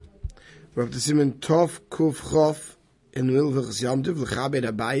We're up to Siman Tov Kuf Chof in the middle of Hilchos Yom Tov, L'chabed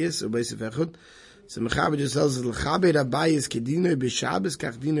Abayis, or Beis Echad. So Mechaber just tells us, L'chabed Abayis kedinoi b'Shabbos,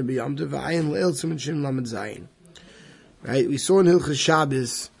 kach dinoi b'Yom Tov, v'ayin le'el Siman Shin Lamed Zayin. Right? We saw in Hilchos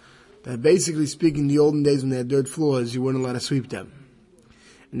Shabbos that basically speaking, in the olden days when they had dirt floors, you weren't allowed to sweep them.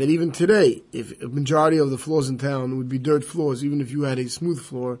 And that even today, if a majority of the floors in town would be dirt floors, even if you had a smooth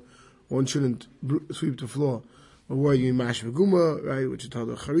floor, one shouldn't sweep the floor. Or where you mash v'guma, right, which is called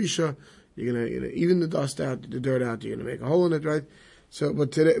a charisha, you're gonna even the dust out, the dirt out, you're gonna make a hole in it, right? So,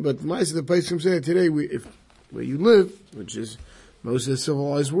 but today, but most of the place from say today, where you live, which is most of the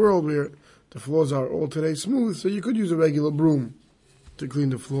civilized world, where the floors are all today smooth, so you could use a regular broom to clean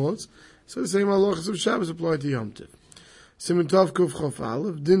the floors. So the same halachas of Shabbos apply to Yom Tov. Siman Tov Kuf Chof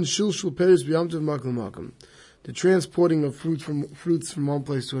Aleph, Din Shilshul Peres B'Yom Tov Makom Makom, the transporting of fruits from one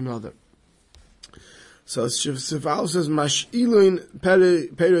place to another. So Sif Aleph says Mash'iloin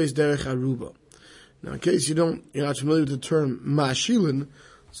Peres Derech Aruba. Now, in case you're not familiar with the term Mash'ilin,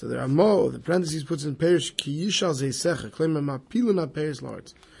 so there are the parentheses puts in Peres Ki Yishal Zeisecha, claim Mapilin Peres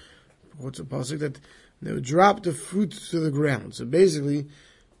Lords. What's a pasuk that they would drop the fruits to the ground. So basically,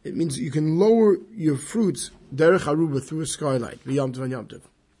 it means you can lower your fruits Derech Aruba through a skylight, B'Yom Tov and Yom Tov.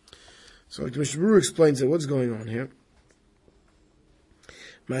 So like Mr. Brewer explains that what's going on here.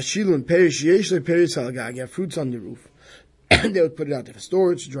 Mashilun perish yeshle perish halagag. You have fruits on the roof. They would put it out there for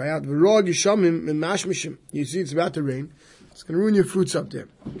storage, dry out. V'rog yishamim mashmishim. You see, it's about to rain. It's going to ruin your fruits up there.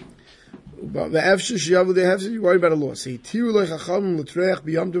 But the efshir shiyavu they have, you worry about a law. Say tiru lechachamim l'treich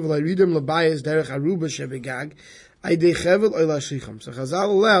b'yom tov l'yiridem l'bayis derech aruba shebegag aydei chevel oila shicham. So Chazal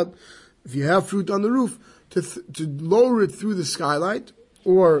allowed, if you have fruit on the roof, to lower it through the skylight,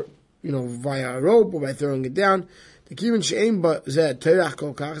 or via a rope, or by throwing it down. Even she'ein ba zeh terach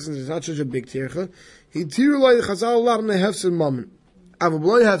kol kach, since it's not such a big tircha, he tiru loy Chazal allowed him to hefsid mammon.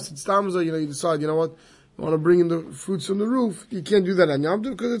 Avabloy hefsid stamza, you decide, what, you want to bring in the fruits from the roof, you can't do that on Yom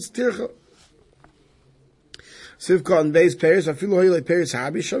Tov because it's tircha. Sivka and base pairs, afilu hoy like pairs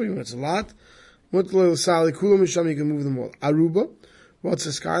habi shami, it's a lot. Mutlo sali kulam shami, you can move them all. Aruba, what's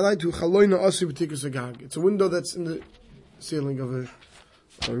a skylight? To chaloyna asu b'tikus agag. It's a window that's in the ceiling of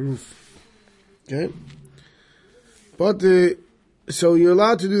a roof. Okay? But, so you're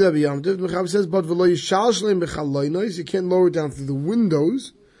allowed to do that b'Yom Tov. Mechaber says, but v'lo yishal shleim b'chaloynos, you can't lower it down through the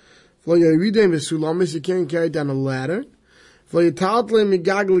windows. V'lo yirideim b'sulamis, you can't carry it down a ladder. V'lo yitaltleim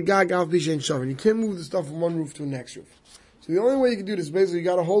migag l'gag av b'shein shavin, you can't move the stuff from one roof to the next roof. So the only way you can do this is basically you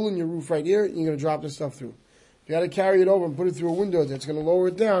got a hole in your roof right here, and you're going to drop this stuff through. If you got to carry it over and put it through a window that's going to lower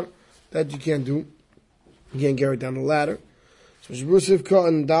it down, that you can't do. You can't carry it down the ladder. So Shabbat Sivka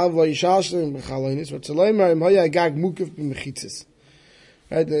and Dav lo yishal shleim b'chaloynos, but tzaleimar im haya agag mukif b'mechitzis.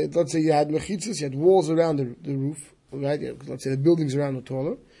 Right, let's say you had mechitzas, you had walls around the roof, right? Let's say the buildings around the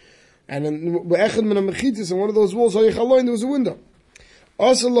taller, and then be'echad min mechitzas, and one of those walls, there was a window.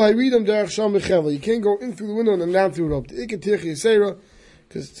 Also, you can't go in through the window and then down through the rope.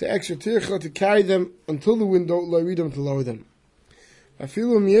 Because it's an extra tircha to carry them until the window, to lower them. So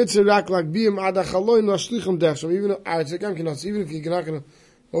even if you're not going to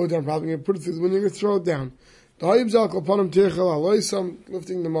lower it down properly, you're going to put it through the window, you're going to throw it down.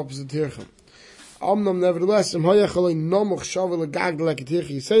 Lifting them up as a tircha. Nevertheless, so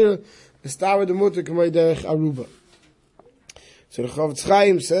the Chavetz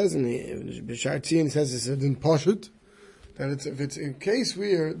Chaim says, and Bishar Tzion says it's in Pashut, that if it's in case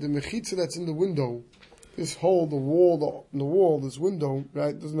where the mechitza that's in the window, this hole, the wall, this window,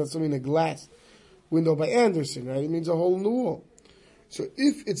 right, doesn't necessarily mean a glass window by Anderson, right? It means a hole in the wall. So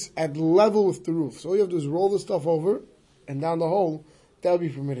if it's at level with the roof, so all you have to do is roll the stuff over and down the hole, that would be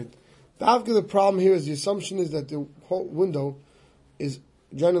permitted. The problem here is the assumption is that the whole window is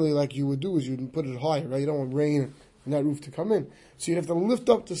generally like you would do is you'd put it higher, right? You don't want rain and that roof to come in. So you'd have to lift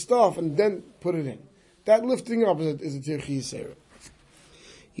up the stuff and then put it in. That lifting up is a tirchi yisera.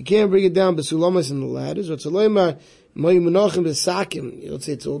 You can't bring it down besulamas in the ladders. Let's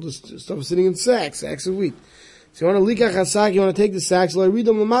say it's all this stuff sitting in sacks of wheat. So you want to leak a sack, you want to take the sacks, you want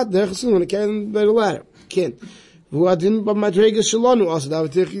to carry them by the ladder. You can't. Even if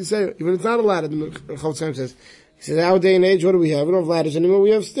it's not a ladder, the Chavetz Chaim says. He says, our day and age, what do we have? We don't have ladders anymore, we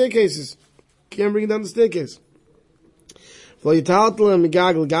have staircases. You can't bring it down the staircase. You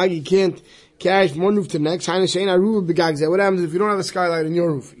can't carry from one roof to the next. What happens if you don't have a skylight in your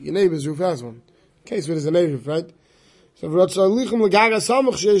roof? Your neighbor's roof has one. In case where there's a neighbor roof, right? So you move it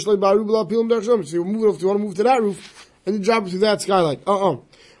off, you want to move to that roof, and you drop it through that skylight.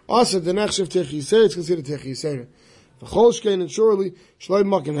 Also, the next shift Techi it's considered Techi Yisera. The Cholshkein and surely, Shloim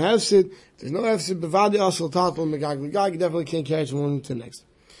Makim Hefsid, there's no Hefsid, Bevadi Asal Tatal Megag Megag, you definitely can't carry it from one roof to the next.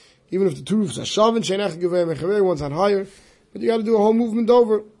 Even if the two roofs are shavin, sheinach gevei mechaver, one's on higher, but you got to do a whole movement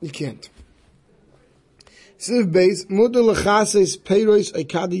over. You can't. Siv Beis, Mutter lechases peiros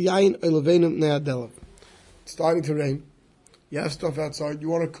oikadi yain oilevenum ne'adelav. It's starting to rain. You have stuff outside. You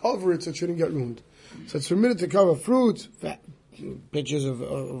want to cover it so it shouldn't get ruined. So it's permitted to cover fruits, pitchers of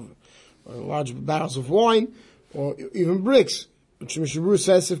large barrels of wine, or even bricks. Which Mishnah Berurah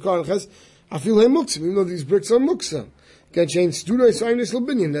says, if Kohen Ches, I feel him muktzah, even though these bricks are muktzah. You can change studoi sign this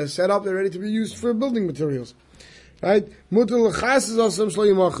libinian. They're set up, they're ready to be used for building materials. Right? Mutter lechas is also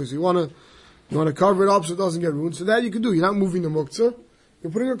shloim. You want to cover it up so it doesn't get ruined. So that you can do. You're not moving the muktzah.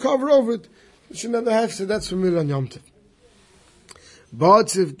 You're putting a cover over it. You shouldn't have the hef, so that's familiar on Yom Tov.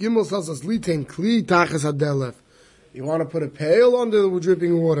 But if Gimel tells us litain kli tachas hadelef, you want to put a pail under the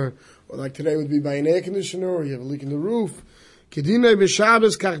dripping water, or like today would be by an air conditioner, or you have a leak in the roof. Kedinei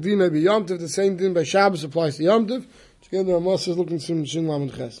b'Shabbos kachdinei b'Yom Tov. The same thing by Shabbos applies to Yom Tov. Together, Amos is looking to Shin Lam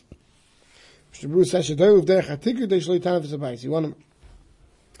and Ches. Mishnah Berurah says, "Shadei uvderech hatikr deishloi tanef v'sabayis." You want to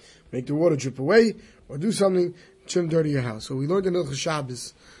make the water drip away, or do something to dirty your house. So we learned in Hilchos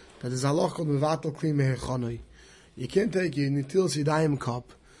Shabbos that there's a halach called mevatel kli mehechanoi. You can't take a Netilas Yadayim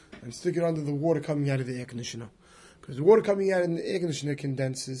cup and stick it under the water coming out of the air conditioner. Because the water coming out in the air conditioner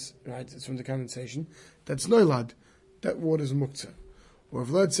condenses, right? It's from the condensation. That's noilad. That water is muktzah. Or if,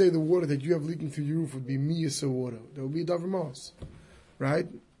 let's say, the water that you have leaking through your roof would be miyasa water, there would be a davar mos. Right?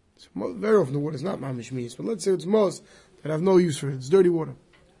 So very often the water is not mamish miyas, but let's say it's mos that have no use for it. It's dirty water.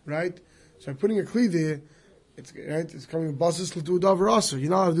 Right? So by putting a kli there, it's coming a basis to do a davar aser.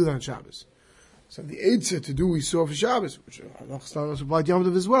 You're not allowed to do that on Shabbos. So the eitzah to do we saw for Shabbos, which also applied to Yom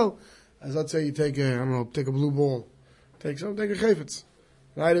Tov as well, as let's say you take a blue ball, take a chayfetz,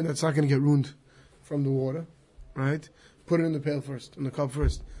 right, and that's not going to get ruined from the water, right? Put it in the pail first, in the cup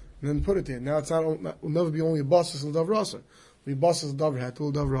first, and then put it there. Now it will never be only a basis and a davar aser. It'll be basis davar hat, a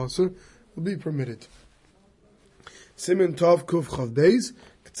davar aser will be permitted. Simen Tov Kuf Chav Beis,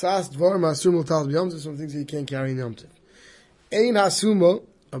 K'tzas Dvar Ma'asum L'Tal B'Yom Tov, some things that you can't carry in Yom Tov. Ein Hasuma,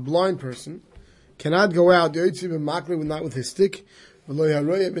 a blind person, cannot go out, not with his stick, and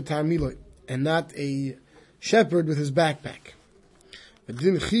not a shepherd with his backpack. These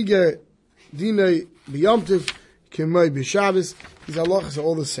halachas are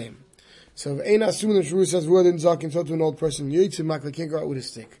all the same. So if Ein Asum, the Shur says, word in Zakin, so to an old person, can't go out with a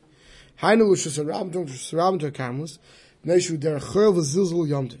stick. And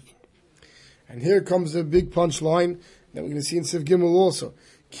here comes the big punchline that we're going to see in Siv Gimel also.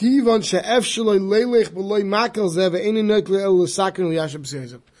 Kivan she'ef shaloi leilech b'loi makel zeh ve'einu nekle el l'sakin l'yashab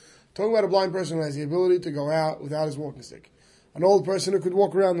b'seizim. Talking about a blind person who has the ability to go out without his walking stick. An old person who could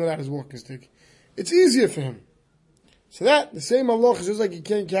walk around without his walking stick. It's easier for him. So that, the same halach is just like you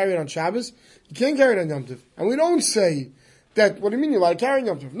can't carry it on Shabbos, you can't carry it on Yom Tov. And we don't say that, what do you mean you're allowed to carry it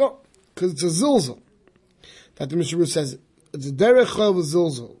on Yom Tov? No, because it's a zilzal. That the Mishnah Berurah says, it's a derech chol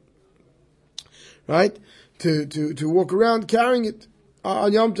zilzal. Right? To walk around carrying it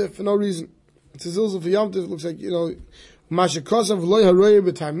on Yom Tov for no reason. It's a zilzal for Yom Tov. It looks like, Masha Kosav loy haroyer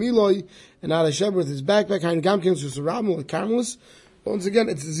b'tamiloi, and not a shepherd with his backpack, hain gamkin susarabim with carmelus. Once again,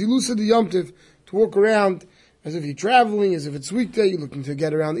 it's a zilusa de Yom Tov to walk around as if you're traveling, as if it's weekday, you're looking to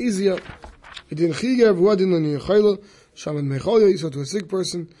get around easier. So to a sick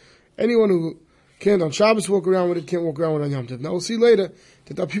person, anyone who can't on Shabbos walk around with it, can't walk around with it on Yom Tov. Now we'll see later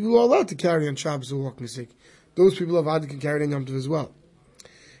that there are people who are allowed to carry on Shabbos a walking stick. Those people of Avad can carry it on Yom Tov as well.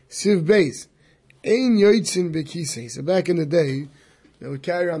 Siv Beis, Ein Yoitzin Bekisei. So back in the day, they would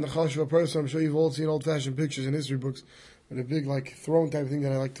carry on the chash of a person. I'm sure you've all seen old-fashioned pictures in history books with a big, throne type of thing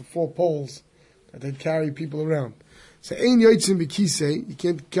that I like to 4 poles that they'd carry people around. So Ein Yoitzin Bekisei, you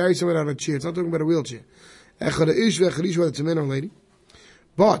can't carry someone out of a chair. It's not talking about a wheelchair. Echad Ish V'Echad Ish, it's a man or lady.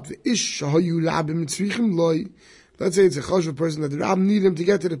 But the Ish Shahayu Rabim Mitzrichim Loi. Let's say it's a chash of a person that the Rab need him to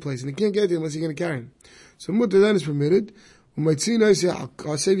get to the place, and he can't get there unless you're going to carry him. So mutter then is permitted. I'll say you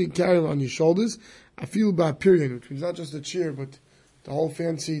can carry him on your shoulders. I feel by period, which means not just a chair, but the whole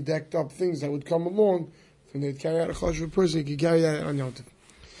fancy decked up things that would come along when they'd carry out a chash of a person. You could carry that on Yom Tov.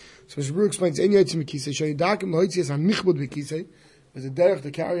 So Shibur explains, "En yotzim bekisei, shayidakim loitzias hamichbud bekisei." There's a derech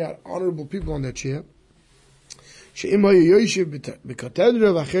to carry out honorable people on that chair. She'im hayoyishiv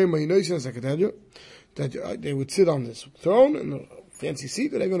b'katedra v'acherim hayoyishiv as a katedra, that they would sit on this throne and a fancy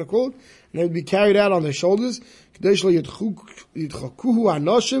seat, whatever you want to call it, and they would be carried out on their shoulders. So I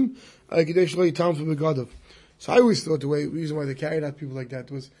always thought the reason why they carried out people like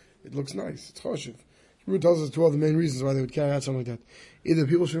that was it looks nice. It's choshev. Shibur tells us 2 other main reasons why they would carry out something like that. Either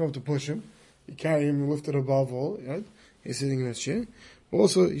people shouldn't have to push him, you carry him and lift it above all, right? He's sitting in his chair.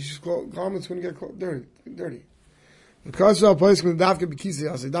 Also, his garments wouldn't get dirty. Because of place when dafke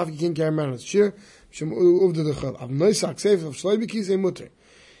bekise, as dafke can't carry man on his chair, shem over the chol. Av noisak safe of shloi bekise mutter.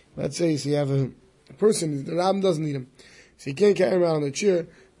 Let's say you have a person, the rabbin doesn't need him, so you can't carry him around on the chair,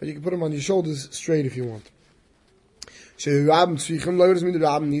 but you can put him on your shoulders straight if you want. So the rabbin tzvichim, lo doesn't mean the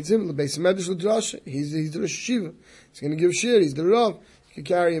rabbin needs him. The base medrash l'drasha, he's the Rosh Yeshiva. He's going to give shir. He's the rav. You can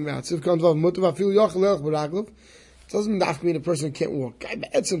carry him out. So if comes off mutter v'afil yachal elch b'raglov, it doesn't have to mean a person who can't walk. Guy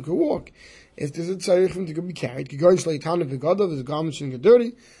be'etzim can walk. If there's a tzarich him to be carried, you go and shleit hanav v'gadav, his garments shouldn't get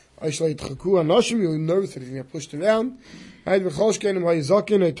dirty. I shleit chaku anashim, you'll be nervous that he's going to get pushed around. Right, v'chol shkenim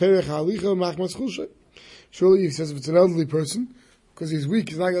ha'yizakin, ha'terech ha'alicha, machmas chushay. Surely he says if it's an elderly person, because he's weak,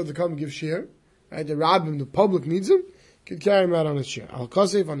 he's not able to come and give shir. Right, the rabbin, the public needs him, can carry him out on his chair.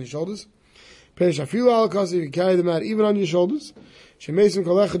 Al-kasef on his shoulders. Perish afilu al-kasef, you carry them out even on your shoulders. Shemesim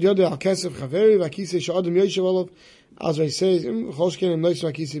kolechad yodeh al-kesef chaveri, v'akisei sha'adam yoshev olav, as I say, v'chol shkenim nois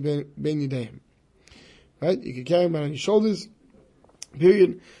v'akisei ben yideim. Right, you can carry him out on your shoulders.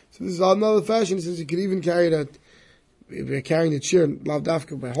 Period. So this is another fashion, since you could even carry that, if you're carrying the chair, lav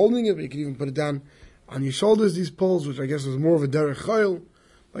dafka by holding it, but you can even put it down on your shoulders, these poles, which I guess was more of a derech chayil.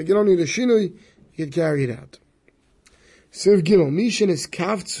 Like you don't need a shinui, you can carry it out. Siv Gimel, Mishin is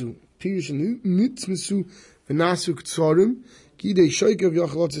kavtsu, Pirush nitzmesu v'nasu ktsorim, gidei shoykev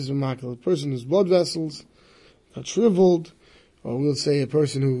yochalotzis v'makel. A person whose blood vessels got shriveled, or we'll say a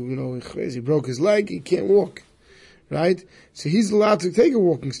person who, he broke his leg, he can't walk. Right? So he's allowed to take a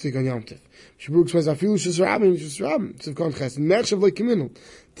walking stick on Yom Tov. Shabruk says, afilu shesrabim, Siv Konches, nechshav like kiminul.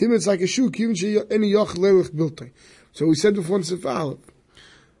 Timit's like a shoe, kivin any yoch lelech biltei. So we said before in Sefah,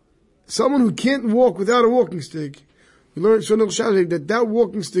 someone who can't walk without a walking stick, we learned that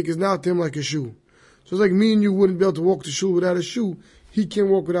walking stick is now to him like a shoe. So it's like me and you wouldn't be able to walk to shul without a shoe. He can't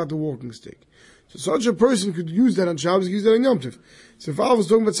walk without the walking stick. So such a person could use that on Shabbos, use that on Yom Tov. So if I was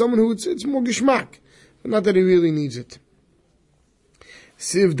talking about someone who it's more geschmack, but not that he really needs it.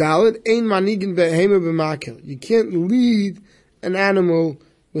 Siv Dalet, ein manigin behema b'makel. You can't lead an animal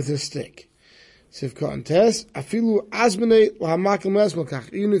with a stick. Siv Kohantes, afilu azmene l'hamakel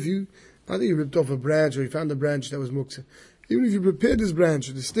mesmelkach. Even if you, not that you ripped off a branch or you found a branch that was muktzah. Even if you prepared this branch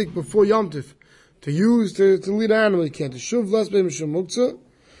or the stick before Yom Tov to use to lead an animal, you can't. The shuv less beim shum muktzah,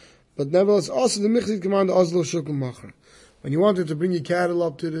 but nevertheless also the michzit command ozlo shukum machar. When you wanted to bring your cattle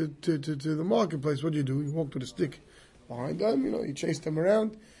up to the marketplace, what do? You walk with a stick behind them, you chase them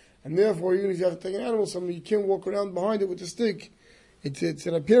around, and therefore even if you have to take an animal somewhere, you can't walk around behind it with a stick. It's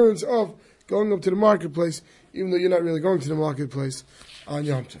an appearance of going up to the marketplace, even though you're not really going to the marketplace on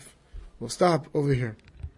Yom Tov. We'll stop over here.